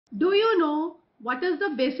Do you know what is the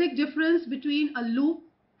basic difference between a loop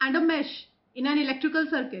and a mesh in an electrical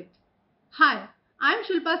circuit? Hi, I'm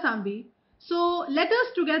Shilpa Sambi. So let us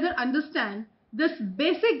together understand this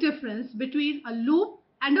basic difference between a loop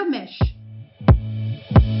and a mesh.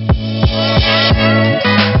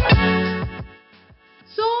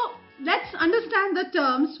 So let's understand the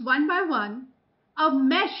terms one by one. A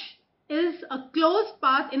mesh is a closed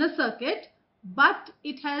path in a circuit, but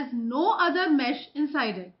it has no other mesh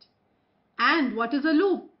inside it. And what is a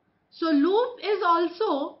loop? So loop is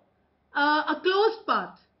also a closed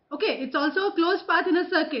path. Okay, it's also a closed path in a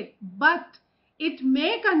circuit, but it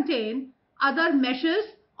may contain other meshes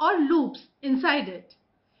or loops inside it.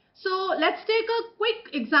 So let's take a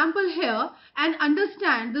quick example here and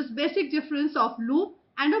understand this basic difference of loop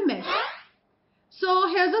and a mesh. So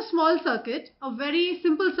here's a small circuit, a very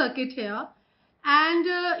simple circuit here, and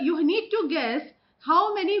you need to guess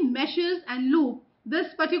how many meshes and loop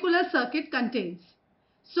this particular circuit contains.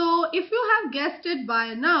 So if you have guessed it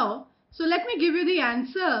by now, so let me give you the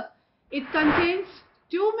answer. It contains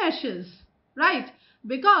two meshes, right?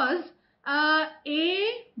 Because A,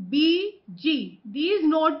 B, G, these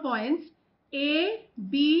node points A,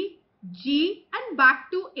 B, G and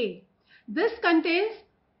back to A. This contains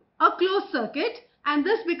a closed circuit and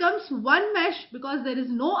this becomes one mesh because there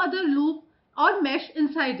is no other loop or mesh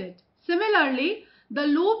inside it. Similarly, the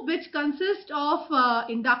loop which consists of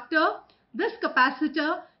inductor, this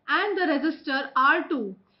capacitor and the resistor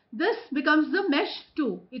R2, this becomes the mesh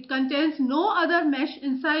 2. It contains no other mesh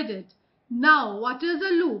inside it. Now, what is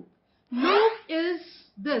a loop? Loop is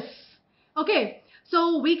this. Okay,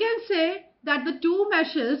 so we can say that the two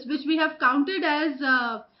meshes which we have counted as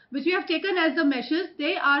which we have taken as the meshes,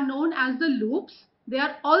 they are known as the loops. They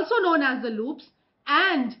are also known as the loops.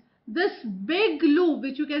 And this big loop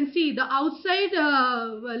which you can see, the outside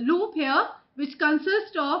loop here, which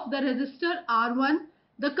consists of the resistor R1,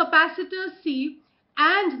 the capacitor C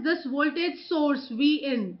and this voltage source V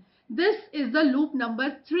in. This is the loop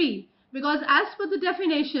number 3. Because as per the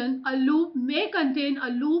definition, a loop may contain a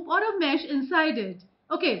loop or a mesh inside it.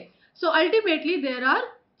 Okay, so ultimately there are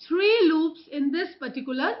 3 loops in this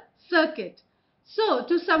particular circuit. So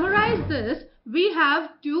to summarize this, we have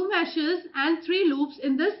 2 meshes and 3 loops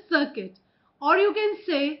in this circuit. Or you can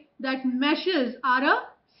say that meshes are a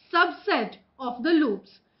subset of the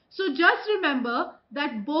loops. So just remember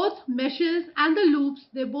that both meshes and the loops,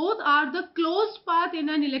 they both are the closed path in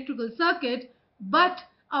an electrical circuit, but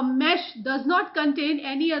a mesh does not contain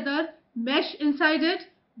any other mesh inside it,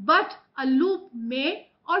 but a loop may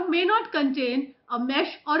or may not contain a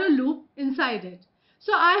mesh or a loop inside it.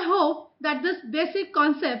 So I hope that this basic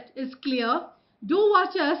concept is clear. Do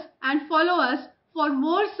watch us and follow us for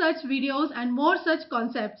more such videos and more such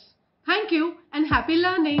concepts. Thank you and happy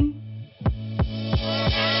learning.